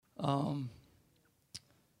Um,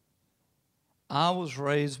 I was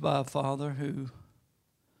raised by a father who,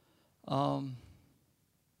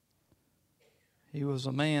 he was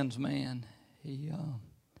a man's man. He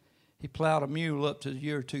plowed a mule up to the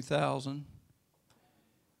year 2000.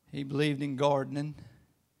 He believed in gardening.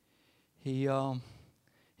 He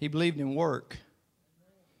believed in work.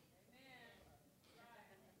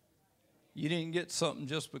 You didn't get something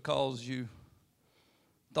just because you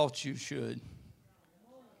thought you should.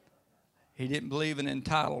 He didn't believe in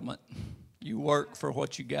entitlement. You work for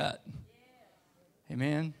what you got.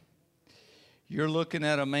 Amen. You're looking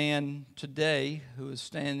at a man today who is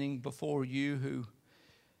standing before you who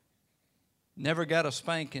never got a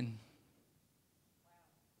spanking.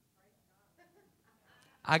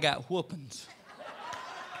 I got whoopings.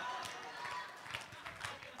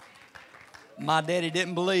 My daddy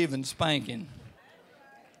didn't believe in spanking.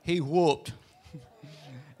 He whooped.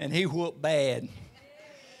 And he whooped bad.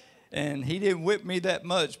 And he didn't whip me that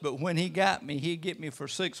much, but when he got me, he'd get me for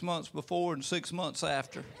 6 months before and 6 months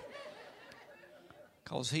after.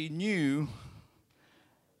 Because he knew.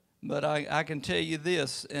 But I can tell you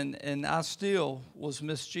this, and I still was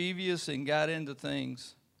mischievous and got into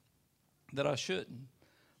things that I shouldn't.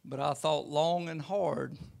 But I thought long and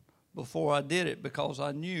hard before I did it, because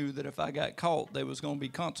I knew that if I got caught, there was going to be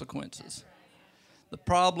consequences. The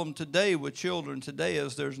problem today with children today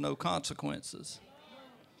is there's no consequences.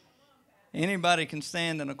 Anybody can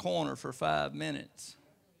stand in a corner for 5 minutes.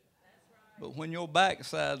 But when your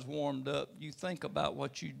backside's warmed up, you think about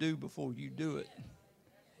what you do before you do it.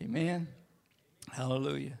 Amen?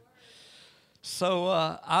 Hallelujah. So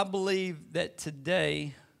I believe that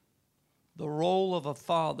today, the role of a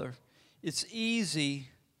father, it's easy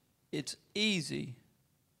to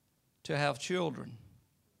have children.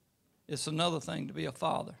 It's another thing to be a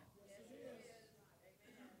father.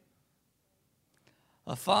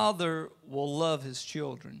 A father will love his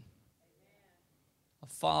children. A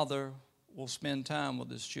father will spend time with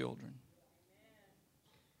his children.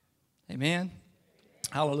 Amen?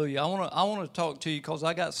 Hallelujah. I want to talk to you because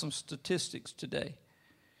I got some statistics today.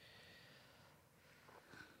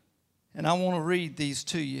 And I want to read these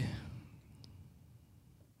to you.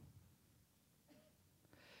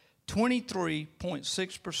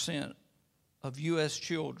 23.6% of U.S.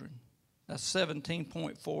 children, that's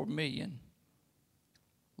 17.4 million,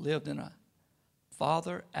 lived in a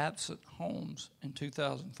father-absent homes in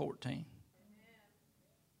 2014.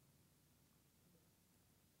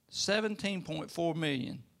 17.4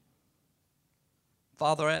 million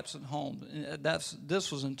father-absent homes.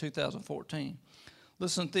 This was in 2014.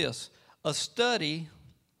 Listen to this. A study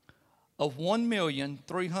of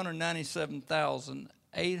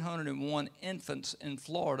 1,397,801 infants in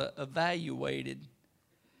Florida evaluated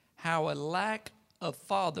how a lack of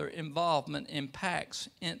father involvement impacts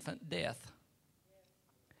infant death.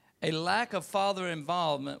 A lack of father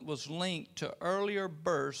involvement was linked to earlier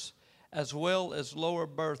births as well as lower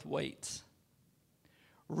birth weights.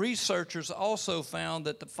 Researchers also found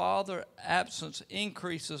that the father absence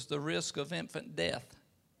increases the risk of infant death,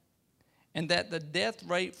 and that the death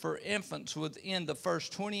rate for infants within the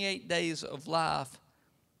first 28 days of life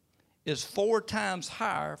is 4 times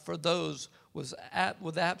higher for those with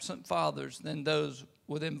absent fathers than those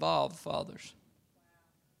with involved fathers.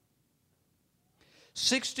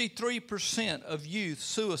 63% of youth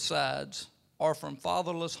suicides are from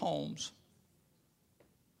fatherless homes.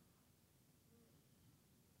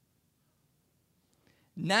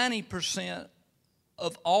 90%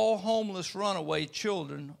 of all homeless runaway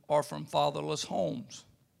children are from fatherless homes.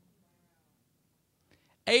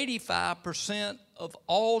 85% of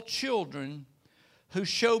all children who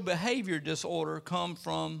show behavior disorder come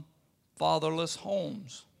from fatherless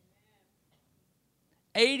homes.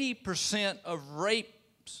 80% of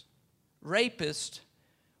rapists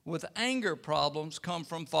with anger problems come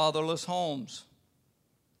from fatherless homes.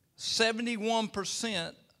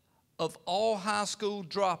 71% of all high school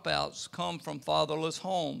dropouts come from fatherless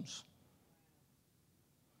homes.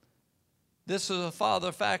 This is a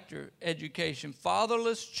father factor education.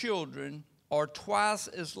 Fatherless children are twice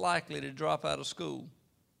as likely to drop out of school.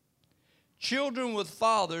 Children with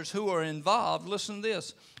fathers who are involved, listen to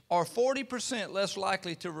this, are 40% less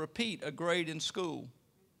likely to repeat a grade in school.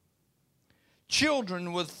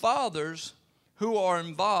 Children with fathers who are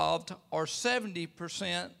involved are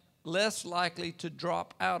 70% less likely to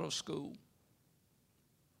drop out of school.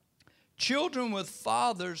 Children with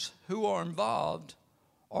fathers who are involved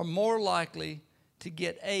are more likely to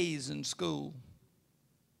get A's in school.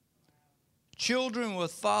 Children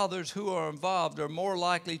with fathers who are involved are more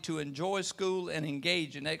likely to enjoy school and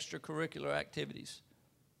engage in extracurricular activities.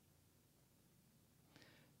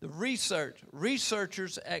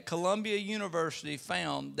 Researchers at Columbia University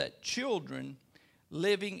found that children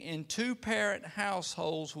living in two-parent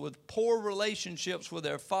households with poor relationships with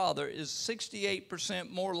their father is 68%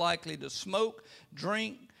 more likely to smoke,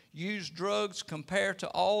 drink, use drugs compared to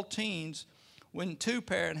all teens when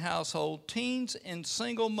two-parent household. Teens in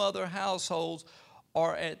single-mother households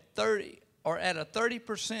are at a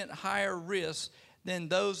 30% higher risk than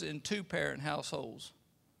those in two-parent households.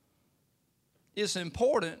 It's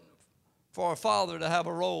important for a father to have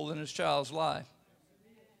a role in his child's life.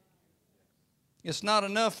 It's not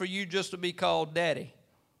enough for you just to be called daddy.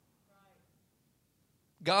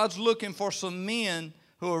 God's looking for some men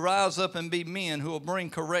who will rise up and be men, who will bring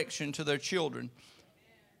correction to their children,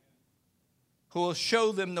 who will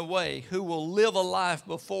show them the way, who will live a life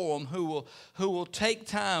before them, who will take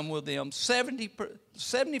time with them.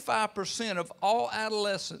 75% of all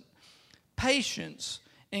adolescent patients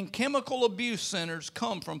in chemical abuse centers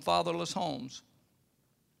come from fatherless homes.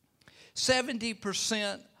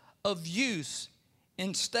 70% of youth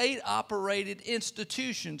in state-operated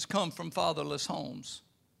institutions come from fatherless homes.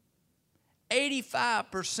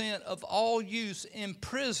 85% of all youth in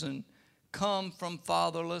prison come from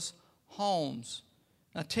fatherless homes.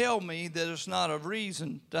 Now tell me that there's not a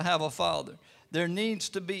reason to have a father. There needs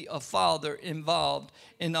to be a father involved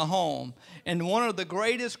in the home. And one of the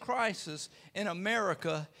greatest crises in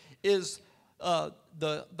America is the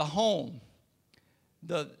home,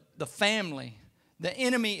 the family. The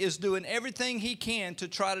enemy is doing everything he can to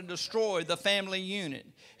try to destroy the family unit.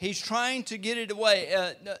 He's trying to get it away.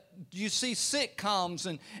 You see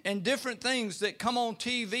sitcoms and different things that come on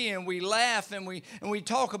TV, and we laugh and we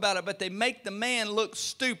talk about it, but they make the man look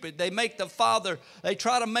stupid. They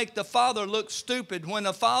try to make the father look stupid when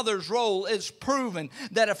the father's role is proven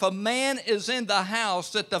that if a man is in the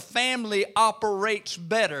house, that the family operates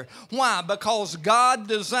better. Why? Because God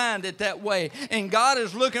designed it that way, and God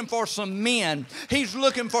is looking for some men. He's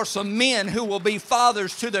looking for some men who will be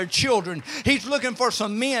fathers to their children. He's looking for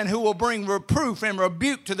some men who will bring reproof and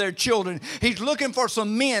rebuke to their children. He's looking for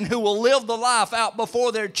some men who will live the life out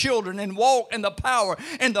before their children and walk in the power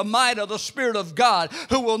and the might of the Spirit of God,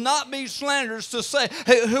 who will not be slanderers to say,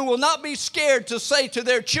 who will not be scared to say to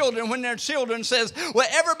their children when their children says, well,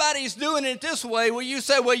 everybody's doing it this way. Well, you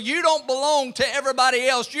say, well, you don't belong to everybody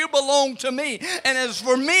else. You belong to me. And as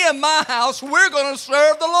for me and my house, we're going to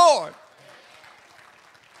serve the Lord.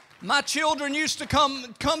 My children used to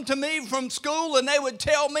come to me from school, and they would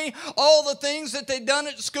tell me all the things that they'd done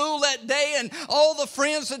at school that day and all the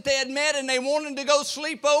friends that they had met, and they wanted to go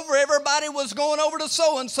sleep over. Everybody was going over to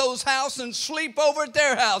so-and-so's house and sleep over at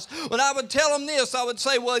their house. But I would tell them this. I would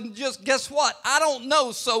say, well, just guess what? I don't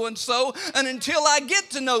know so-and-so, and until I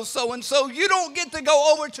get to know so-and-so, you don't get to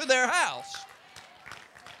go over to their house.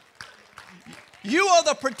 You are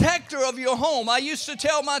the protector of your home. I used to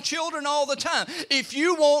tell my children all the time, if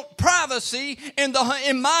you want privacy in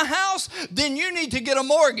my house, then you need to get a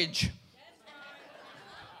mortgage.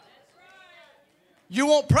 You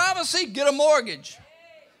want privacy? Get a mortgage.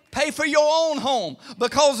 Pay for your own home,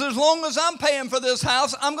 because as long as I'm paying for this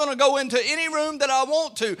house, I'm going to go into any room that I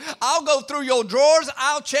want to. I'll go through your drawers.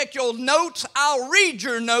 I'll check your notes. I'll read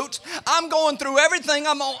your notes. I'm going through everything.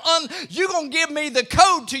 You're going to give me the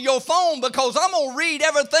code to your phone, because I'm going to read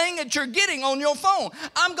everything that you're getting on your phone.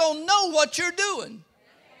 I'm going to know what you're doing.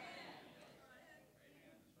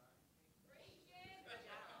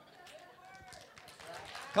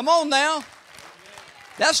 Come on now.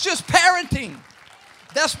 That's just parenting.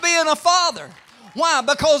 That's being a father. Why?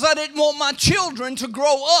 Because I didn't want my children to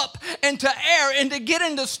grow up and to err and to get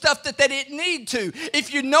into stuff that they didn't need to.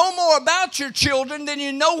 If you know more about your children, then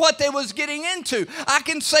you know what they was getting into. I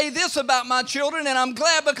can say this about my children, and I'm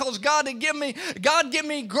glad, because God give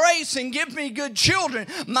me grace and give me good children.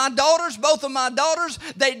 My daughters, both of my daughters,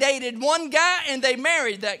 they dated one guy and they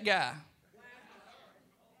married that guy.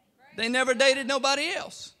 They never dated nobody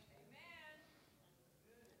else.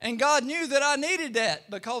 And God knew that I needed that,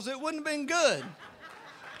 because it wouldn't have been good.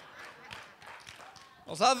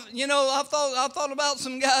 I've thought about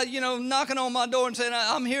some guy, knocking on my door and saying,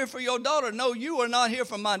 I'm here for your daughter. No, you are not here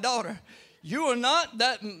for my daughter. You are not.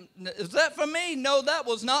 Is that for me? No, that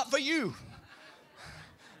was not for you.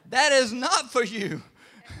 That is not for you.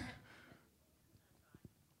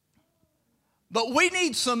 But we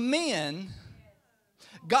need some men.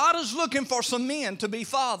 God is looking for some men to be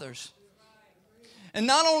fathers. And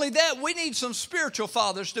not only that, we need some spiritual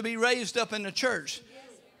fathers to be raised up in the church.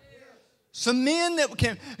 Some men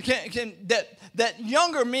that that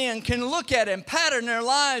younger men can look at and pattern their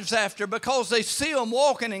lives after, because they see them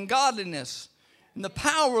walking in godliness and the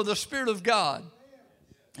power of the Spirit of God.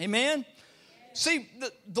 Amen? See,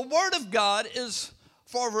 the Word of God is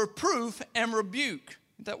for reproof and rebuke.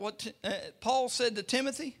 Is that what Paul said to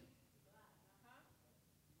Timothy?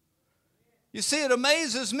 You see, it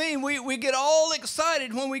amazes me. We get all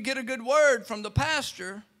excited when we get a good word from the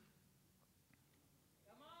pastor.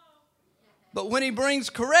 But when he brings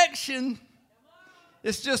correction,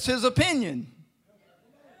 it's just his opinion.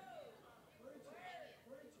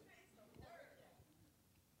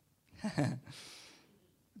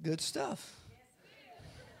 Good stuff.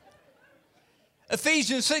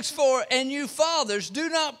 Ephesians 6:4, and you fathers, do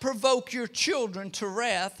not provoke your children to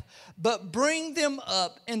wrath, but bring them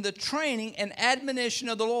up in the training and admonition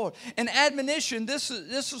of the Lord. And admonition, this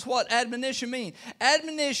is what admonition means.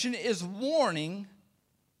 Admonition is warning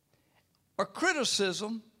or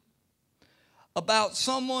criticism about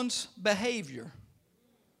someone's behavior.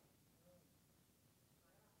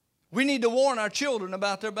 We need to warn our children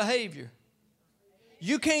about their behavior.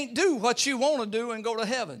 You can't do what you want to do and go to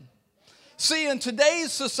heaven. See, in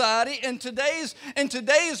today's society, in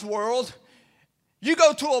today's world, you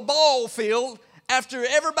go to a ball field, after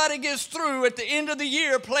everybody gets through at the end of the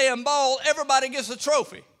year playing ball, everybody gets a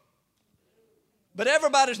trophy. But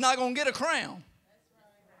everybody's not going to get a crown.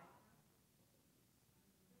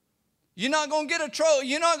 You're not going to get a trophy.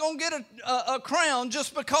 You're not going to get a crown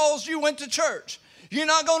just because you went to church. You're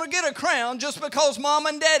not going to get a crown just because mom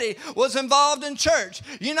and daddy was involved in church.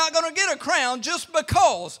 You're not going to get a crown just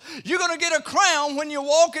because. You're going to get a crown when you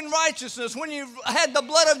walk in righteousness, when you've had the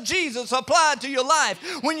blood of Jesus applied to your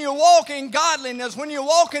life, when you walk in godliness, when you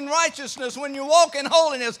walk in righteousness, when you walk in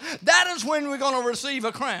holiness. That is when we're going to receive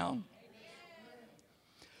a crown.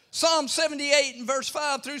 Psalm 78 and verse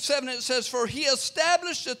 5 through 7, it says, for he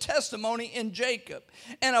established a testimony in Jacob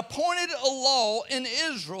and appointed a law in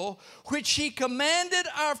Israel, which he commanded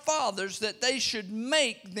our fathers that they should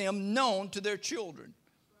make them known to their children.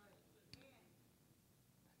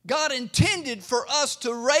 God intended for us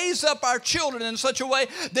to raise up our children in such a way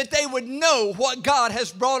that they would know what God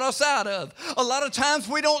has brought us out of. A lot of times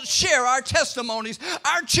we don't share our testimonies.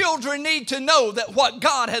 Our children need to know that what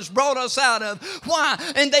God has brought us out of. Why?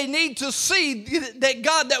 And they need to see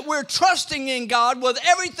that we're trusting in God with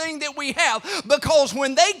everything that we have, because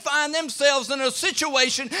when they find themselves in a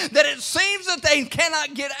situation that it seems that they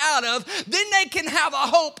cannot get out of, then they can have a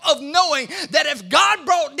hope of knowing that if God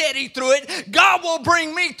brought Daddy through it, God will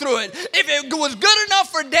bring me through it. If it was good enough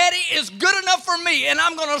for Daddy, it's good enough for me, and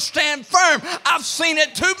I'm going to stand firm. I've seen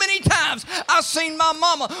it too many times. I've seen my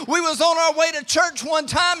mama. We was on our way to church one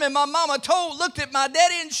time, and my mama looked at my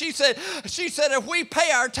daddy, and she said, if we pay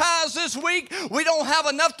our tithes this week, we don't have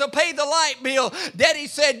enough to pay the light bill. Daddy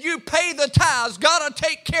said, you pay the tithes. God will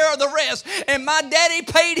take care of the rest. And my daddy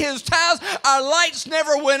paid his tithes. Our lights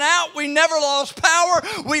never went out. We never lost power.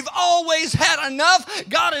 We've always had enough.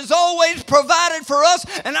 God has always provided for us.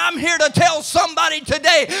 And I'm here to tell somebody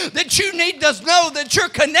today that you need to know that you're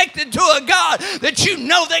connected to a God that you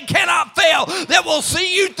know that cannot fail, that will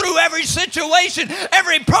see you through every situation,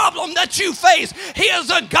 every problem that you face. He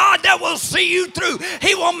is a God that will see you through.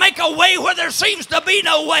 He will make a way where there seems to be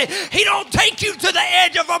no way. He don't take you to the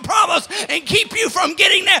edge of a promise and keep you from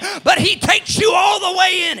getting there, but he takes you all the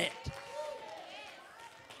way in it.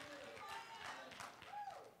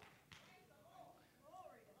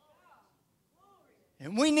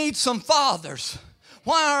 And we need some fathers.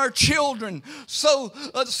 Why are our children so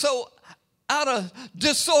out of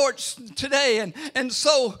disorder today and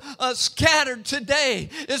so scattered today?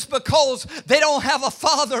 It's because they don't have a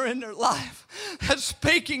father in their life that's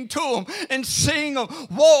speaking to them and seeing them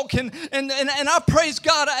walk. And I praise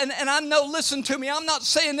God. And I know, listen to me, I'm not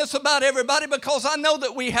saying this about everybody, because I know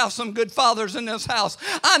that we have some good fathers in this house.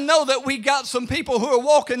 I know that we got some people who are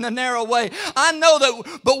walking the narrow way. I know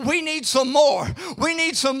that, but we need some more. We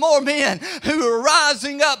need some more men who are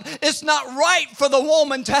rising up. It's not right for the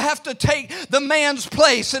woman to have to take the man's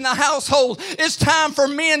place in the household. It's time for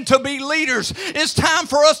men to be leaders. It's time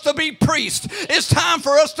for us to be priests. It's time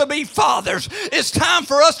for us to be fathers. It's time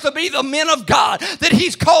for us to be the men of God that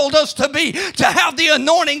he's called us to be, to have the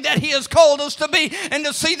anointing that he has called us to be, and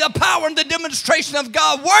to see the power and the demonstration of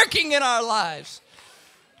God working in our lives.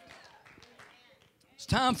 It's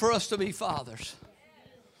time for us to be fathers.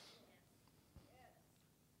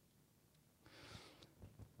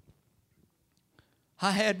 I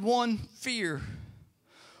had one fear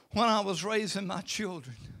when I was raising my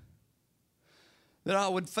children, that I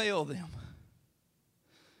would fail them.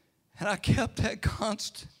 And I kept that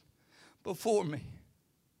constant before me.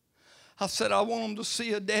 I said, I want them to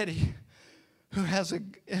see a daddy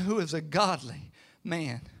who is a godly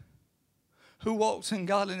man, who walks in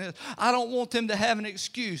godliness. I don't want them to have an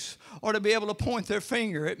excuse or to be able to point their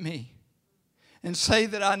finger at me. and say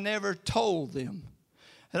that I never told them,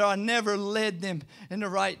 that I never led them in the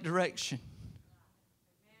right direction.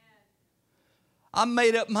 I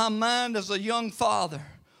made up my mind as a young father,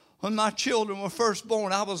 when my children were first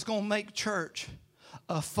born, I was going to make church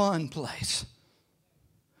a fun place.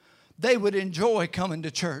 They would enjoy coming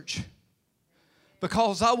to church,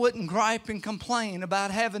 because I wouldn't gripe and complain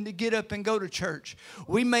about having to get up and go to church.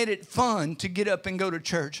 We made it fun to get up and go to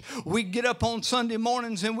church. We'd get up on Sunday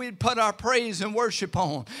mornings and we'd put our praise and worship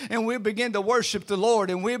on. And we'd begin to worship the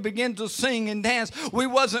Lord, and we'd begin to sing and dance. We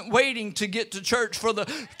wasn't waiting to get to church for the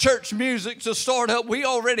church music to start up. We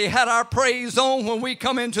already had our praise on when we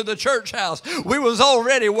come into the church house. We was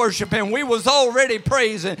already worshiping. We was already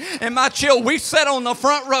praising. And my children, we sat on the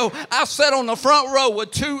front row. I sat on the front row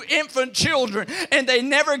with 2 infant children. And they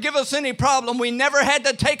never give us any problem. We never had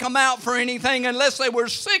to take them out for anything unless they were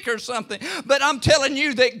sick or something. But I'm telling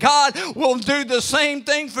you that God will do the same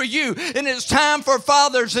thing for you. And it's time for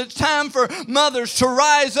fathers, it's time for mothers to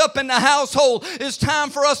rise up in the household. It's time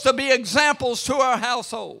for us to be examples to our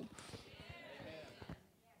household.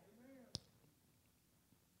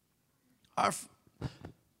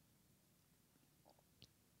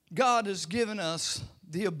 God has given us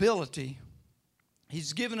the ability.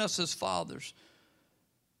 He's given us as fathers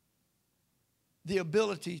the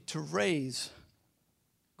ability to raise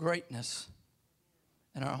greatness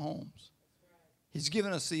in our homes. He's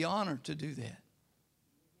given us the honor to do that.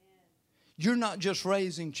 You're not just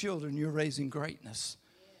raising children, you're raising greatness.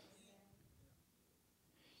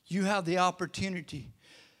 You have the opportunity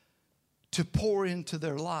to pour into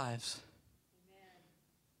their lives.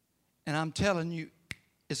 And I'm telling you,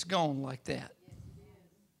 it's gone like that.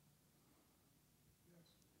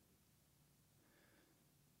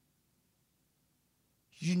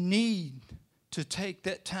 You need to take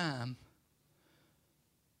that time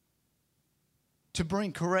to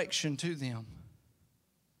bring correction to them.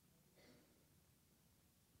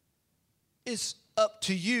 It's up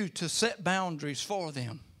to you to set boundaries for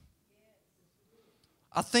them.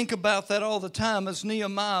 I think about that all the time. As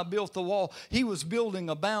Nehemiah built the wall, he was building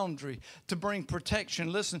a boundary to bring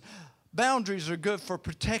protection. Listen, boundaries are good for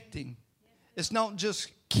protecting. It's not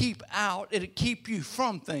just keep out, it'll keep you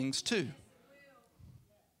from things too.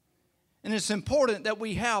 And it's important that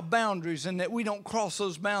we have boundaries and that we don't cross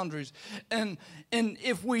those boundaries. And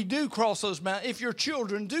if we do cross those boundaries, if your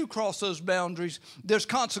children do cross those boundaries, there's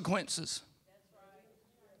consequences.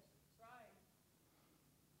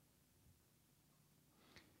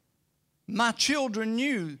 My children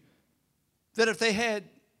knew that if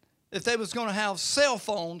they was going to have cell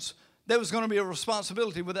phones, there was going to be a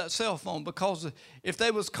responsibility with that cell phone, because if they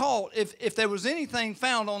was caught, if there was anything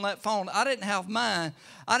found on that phone, I didn't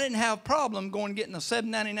have problem going and getting a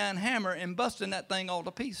 $7.99 hammer and busting that thing all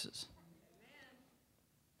to pieces.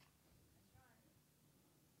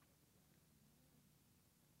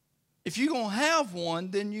 If you're going to have one,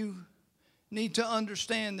 then you need to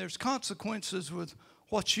understand there's consequences with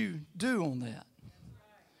what you do on that.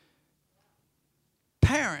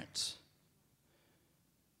 Parents,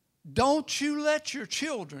 don't you let your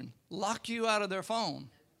children lock you out of their phone.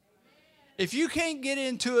 If you can't get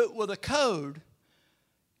into it with a code,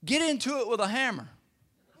 get into it with a hammer.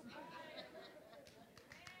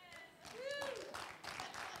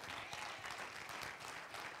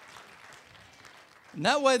 And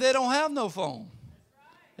that way they don't have no phone.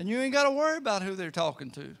 And you ain't got to worry about who they're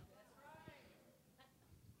talking to.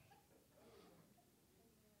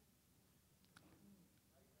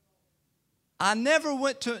 I never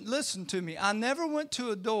went to, listen to me, I never went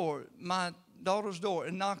to a door, my daughter's door,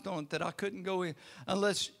 and knocked on it that I couldn't go in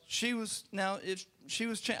unless she was, now if she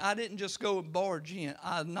was, I didn't just go barge in.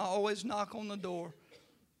 I always knock on the door.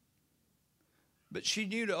 But she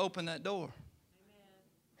knew to open that door.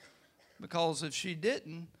 Because if she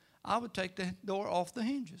didn't, I would take the door off the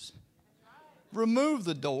hinges. Remove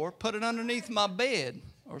the door, put it underneath my bed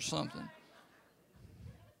or something.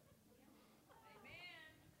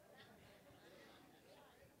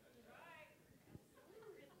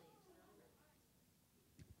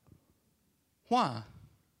 Why?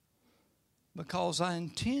 Because I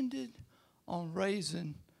intended on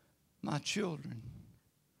raising my children.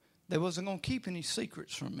 They wasn't going to keep any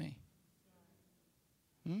secrets from me.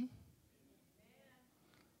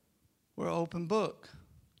 We're an open book.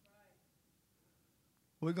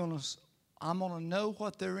 I'm going to know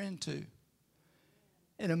what they're into.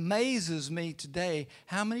 It amazes me today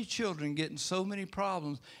how many children get in so many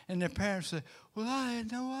problems and their parents say, well, I had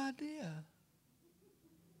no idea.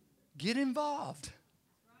 Get involved.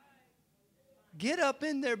 Get up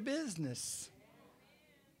in their business.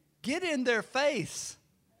 Get in their face.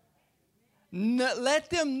 Let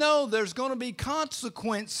them know there's going to be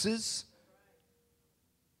consequences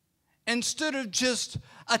instead of just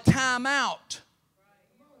a timeout.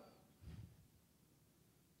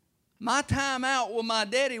 My timeout with my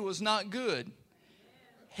daddy was not good.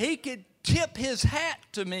 He could tip his hat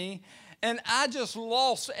to me, and I just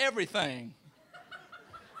lost everything.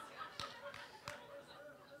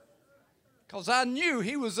 Because I knew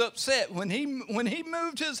he was upset. When he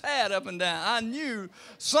moved his hat up and down, I knew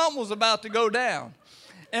something was about to go down.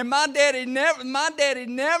 And my daddy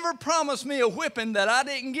never promised me a whipping that I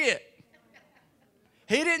didn't get.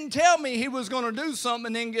 He didn't tell me he was going to do something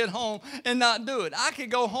and then get home and not do it. I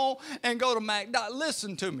could go home and go to McDonald's.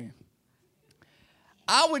 Listen to me.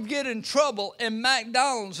 I would get in trouble in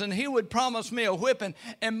McDonald's and he would promise me a whipping,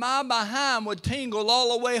 and my behind would tingle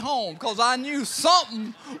all the way home because I knew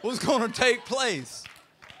something was going to take place.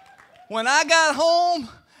 When I got home,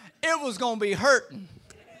 it was going to be hurting.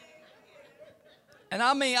 And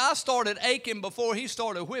I mean, I started aching before he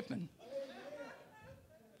started whipping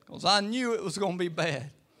because I knew it was going to be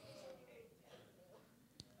bad.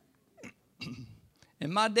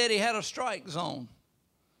 And my daddy had a strike zone.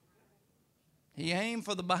 He aimed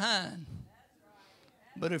for the behind.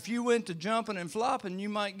 But if you went to jumping and flopping, you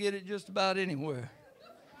might get it just about anywhere.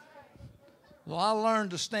 Well, I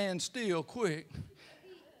learned to stand still quick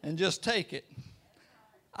and just take it.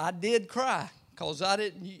 I did cry because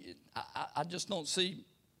I just don't see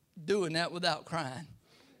doing that without crying.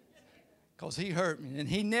 Because he hurt me. And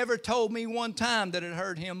he never told me one time that it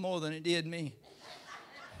hurt him more than it did me.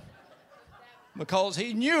 Because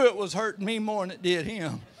he knew it was hurting me more than it did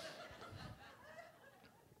him.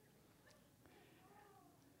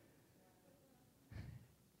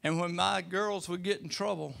 And when my girls would get in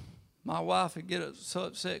trouble, my wife would get so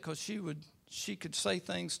upset because she could say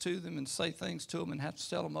things to them and say things to them and have to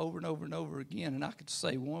tell them over and over and over again. And I could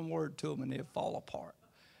say one word to them and they'd fall apart,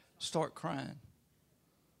 start crying.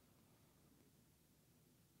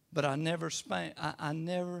 But I never spanked.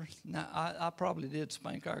 I probably did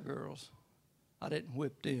spank our girls. I didn't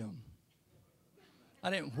whip them. I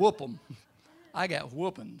didn't whoop them. I got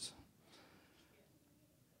whoopings.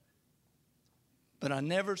 But I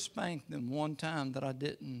never spanked them one time that I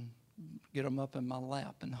didn't get them up in my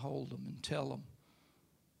lap and hold them and tell them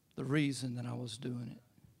the reason that I was doing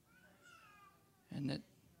it. And that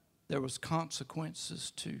there was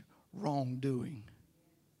consequences to wrongdoing.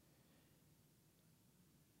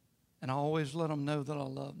 And I always let them know that I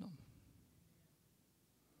loved them.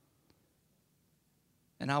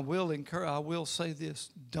 And I will say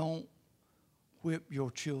this, don't whip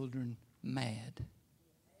your children mad.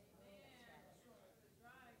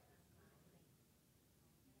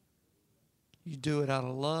 You do it out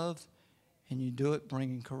of love, and you do it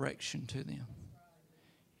bringing correction to them.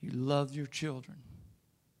 You love your children.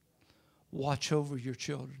 Watch over your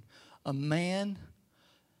children. A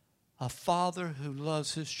father who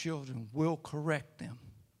loves his children will correct them.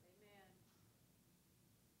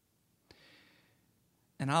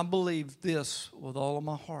 And I believe this with all of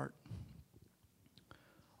my heart.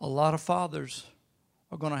 A lot of fathers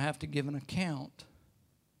are going to have to give an account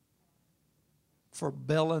for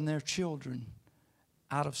bailing their children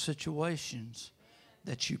out of situations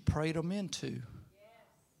that you prayed them into.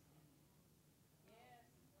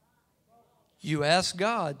 You asked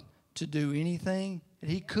God to do anything that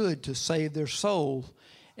he could to save their soul,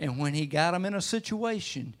 and when he got them in a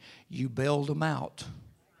situation, you bailed them out.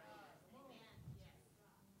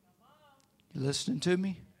 You listening to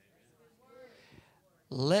me?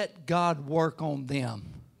 Let God work on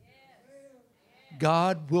them.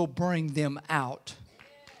 God will bring them out.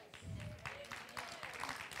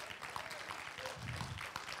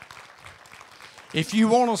 If you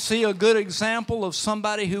want to see a good example of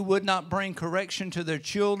somebody who would not bring correction to their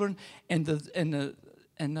children and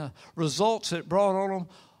the results it brought on them,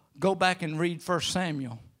 go back and read 1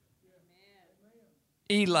 Samuel.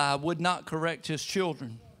 Eli would not correct his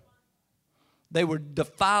children. They were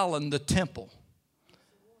defiling the temple.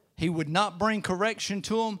 He would not bring correction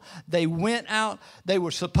to them. They went out. They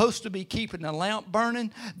were supposed to be keeping the lamp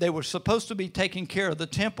burning. They were supposed to be taking care of the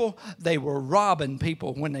temple. They were robbing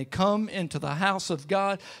people. When they come into the house of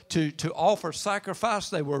God to offer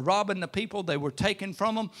sacrifice, they were robbing the people. They were taking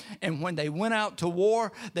from them. And when they went out to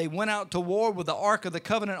war, they went out to war with the Ark of the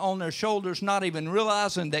Covenant on their shoulders, not even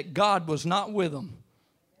realizing that God was not with them.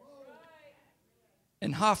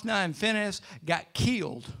 And Hophni and Phinehas got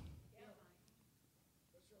killed.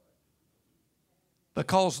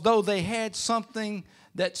 Because though they had something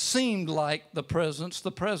that seemed like the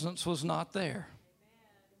presence was not there.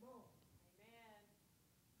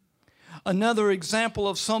 Another example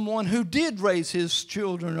of someone who did raise his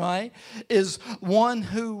children right is one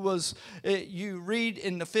who was, you read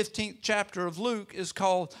in the 15th chapter of Luke, is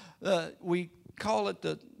called, we call it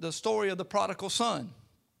the story of the prodigal son.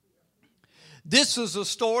 This is a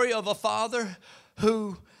story of a father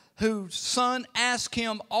whose son asked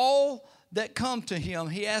him all that come to him.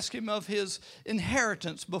 He asked him of his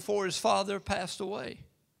inheritance before his father passed away.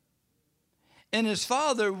 And his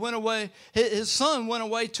father went away, his son went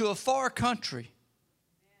away to a far country.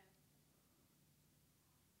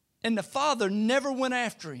 And the father never went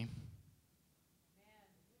after him.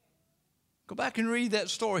 Go back and read that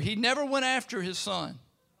story. He never went after his son.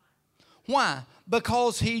 Why?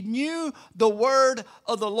 Because he knew the word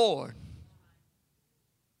of the Lord.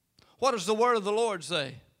 What does the word of the Lord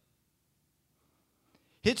say?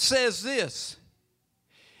 It says this.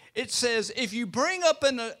 It says, if you bring up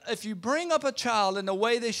a child in the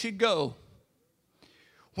way they should go,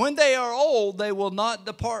 when they are old, they will not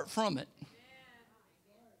depart from it.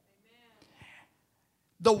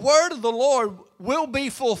 The word of the Lord will be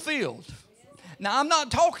fulfilled. Now, I'm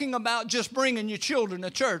not talking about just bringing your children to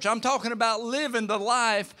church. I'm talking about living the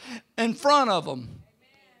life in front of them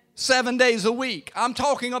 7 days a week. I'm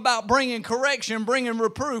talking about bringing correction, bringing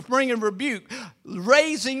reproof, bringing rebuke,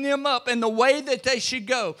 raising them up in the way that they should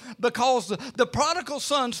go. Because the prodigal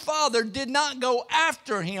son's father did not go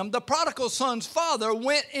after him. The prodigal son's father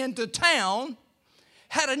went into town,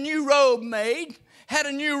 had a new robe made, had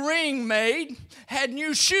a new ring made, had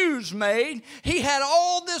new shoes made. He had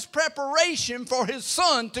all this preparation for his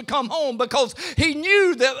son to come home because he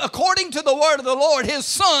knew that according to the word of the Lord, his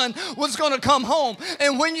son was going to come home.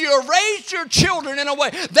 And when you raise your children in a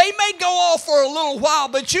way, they may go off for a little while,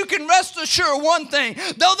 but you can rest assured one thing.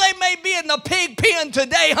 Though they may be in the pig pen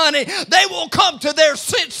today, honey, they will come to their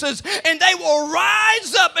senses and they will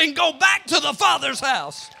rise up and go back to the Father's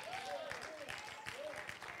house.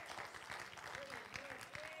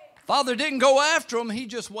 Father didn't go after him. He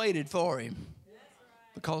just waited for him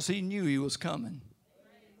because he knew he was coming.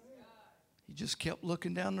 He just kept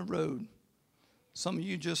looking down the road. Some of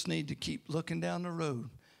you just need to keep looking down the road.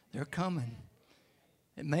 They're coming.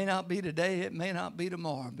 It may not be today. It may not be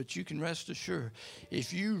tomorrow. But you can rest assured,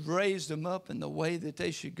 if you raise them up in the way that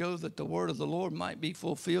they should go, that the word of the Lord might be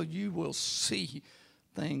fulfilled, you will see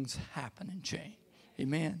things happen and change.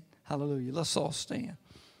 Amen. Hallelujah. Let's all stand.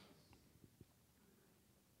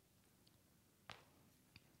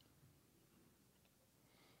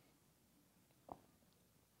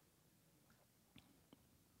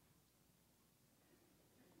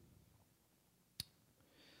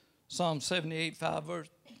 Psalm 78, 5 verse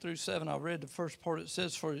through 7, I read the first part. It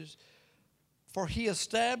says, For he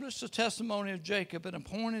established the testimony of Jacob and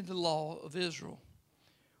appointed the law of Israel,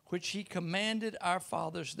 which he commanded our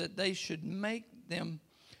fathers that they should make them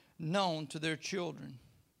known to their children,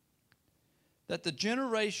 that the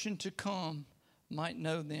generation to come might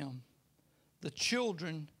know them, the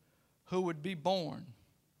children who would be born,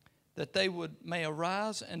 that they may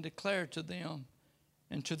arise and declare to them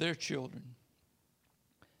and to their children,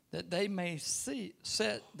 that they may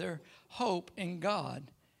set their hope in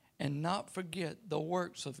God and not forget the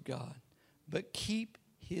works of God, but keep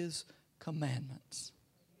his commandments.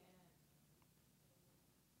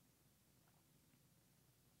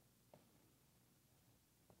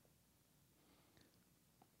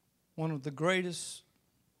 One of the greatest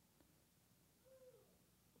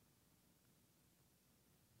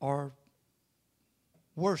or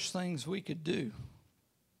worst things we could do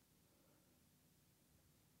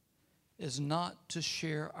is not to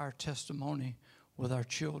share our testimony with our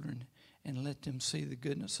children and let them see the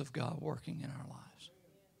goodness of God working in our lives.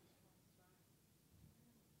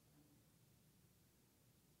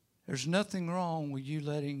 There's nothing wrong with you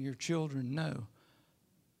letting your children know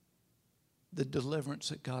the deliverance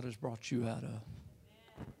that God has brought you out of.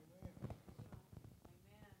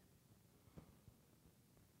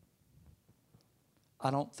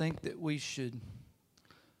 I don't think that we should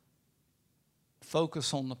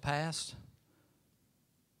focus on the past,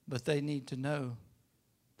 but they need to know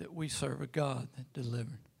that we serve a God that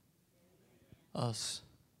delivered us,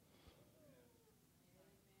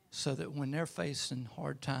 so that when they're facing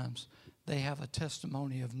hard times, they have a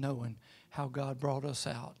testimony of knowing how God brought us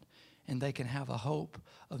out, and they can have a hope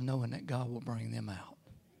of knowing that God will bring them out.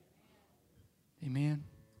 Amen.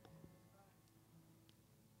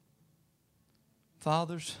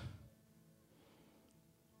 Fathers,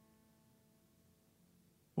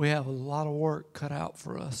 we have a lot of work cut out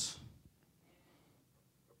for us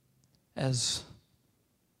as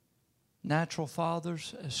natural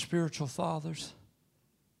fathers, as spiritual fathers.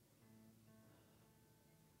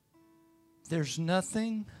 There's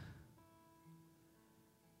nothing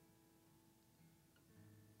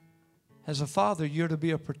As a father, you're to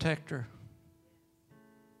be a protector.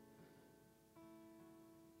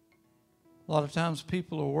 A lot of times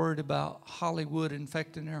people are worried about Hollywood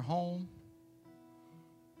infecting their home.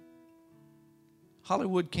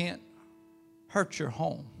 Hollywood can't hurt your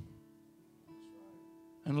home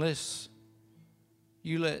unless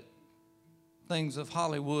you let things of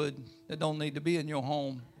Hollywood that don't need to be in your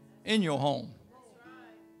home, in your home.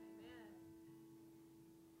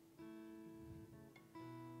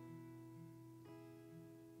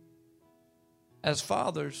 As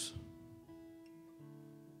fathers,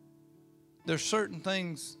 there's certain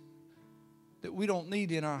things that we don't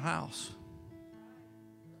need in our house.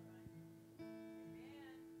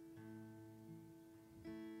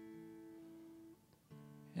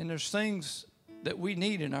 And there's things that we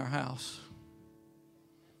need in our house.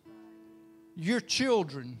 Your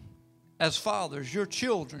children, as fathers, your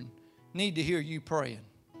children need to hear you praying.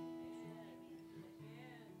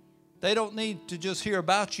 They don't need to just hear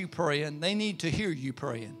about you praying. They need to hear you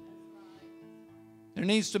praying. There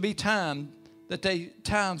needs to be times that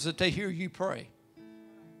they hear you pray.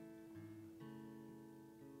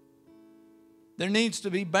 There needs to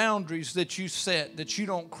be boundaries that you set, that you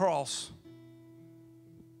don't cross.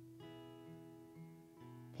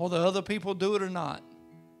 Whether other people do it or not,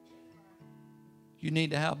 you need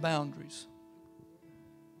to have boundaries.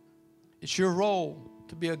 It's your role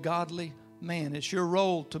to be a godly man. It's your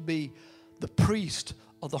role to be the priest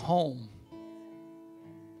of the home.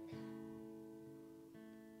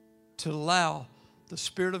 To allow the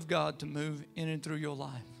Spirit of God to move in and through your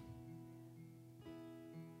life.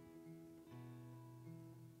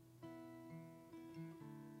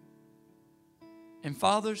 And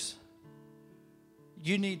fathers,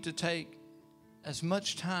 you need to take as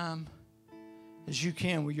much time as you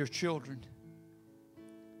can with your children.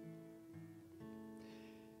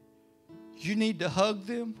 You need to hug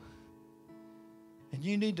them, and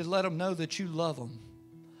you need to let them know that you love them.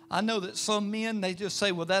 I know that some men, they just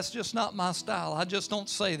say, well, that's just not my style. I just don't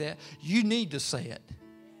say that. You need to say it.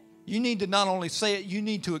 You need to not only say it, you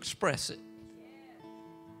need to express it.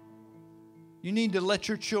 You need to let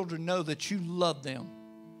your children know that you love them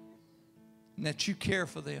and that you care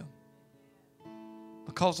for them.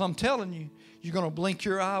 Because I'm telling you, you're going to blink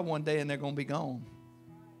your eye one day and they're going to be gone.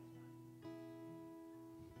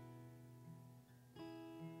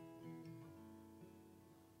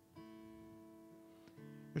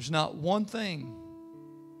 There's not one thing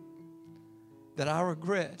that I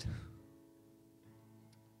regret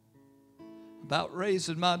about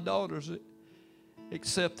raising my daughters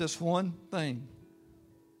except this one thing.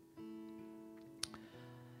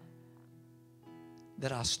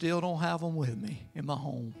 That I still don't have them with me in my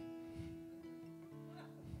home.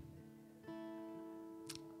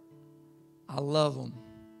 I love them.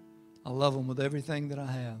 I love them with everything that I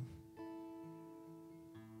have.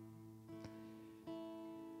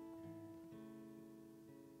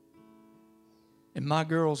 And my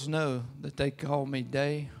girls know that they call me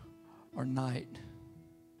day or night.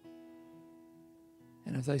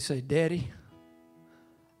 And if they say, Daddy,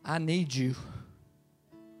 I need you,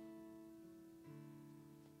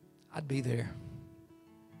 I'd be there.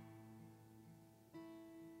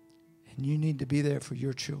 And you need to be there for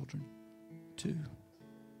your children too.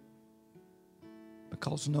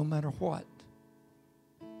 Because no matter what,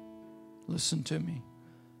 listen to me,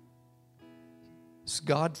 it's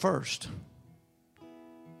God first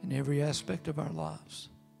in every aspect of our lives.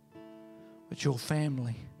 But your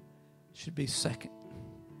family should be second.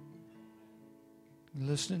 You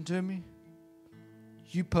listening to me?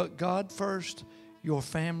 You put God first, your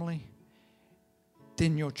family,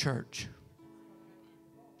 then your church.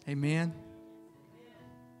 Amen?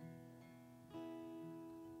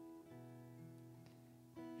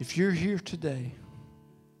 If you're here today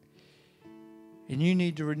and you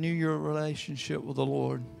need to renew your relationship with the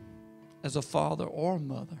Lord as a father or a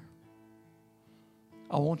mother,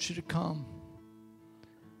 I want you to come.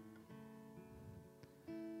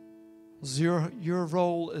 Your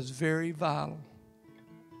role is very vital.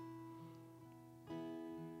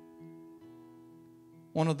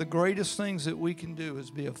 One of the greatest things that we can do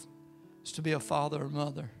is to be a father or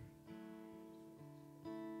mother.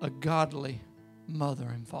 A godly mother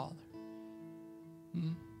and father.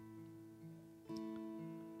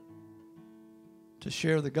 To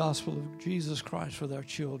share the gospel of Jesus Christ with our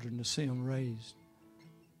children, to see them raised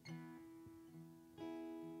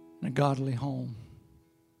in a godly home.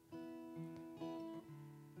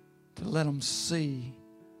 To let them see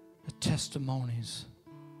the testimonies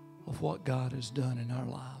of what God has done in our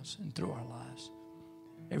lives and through our lives.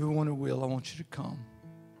 Everyone who will, I want you to come.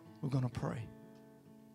 We're going to pray.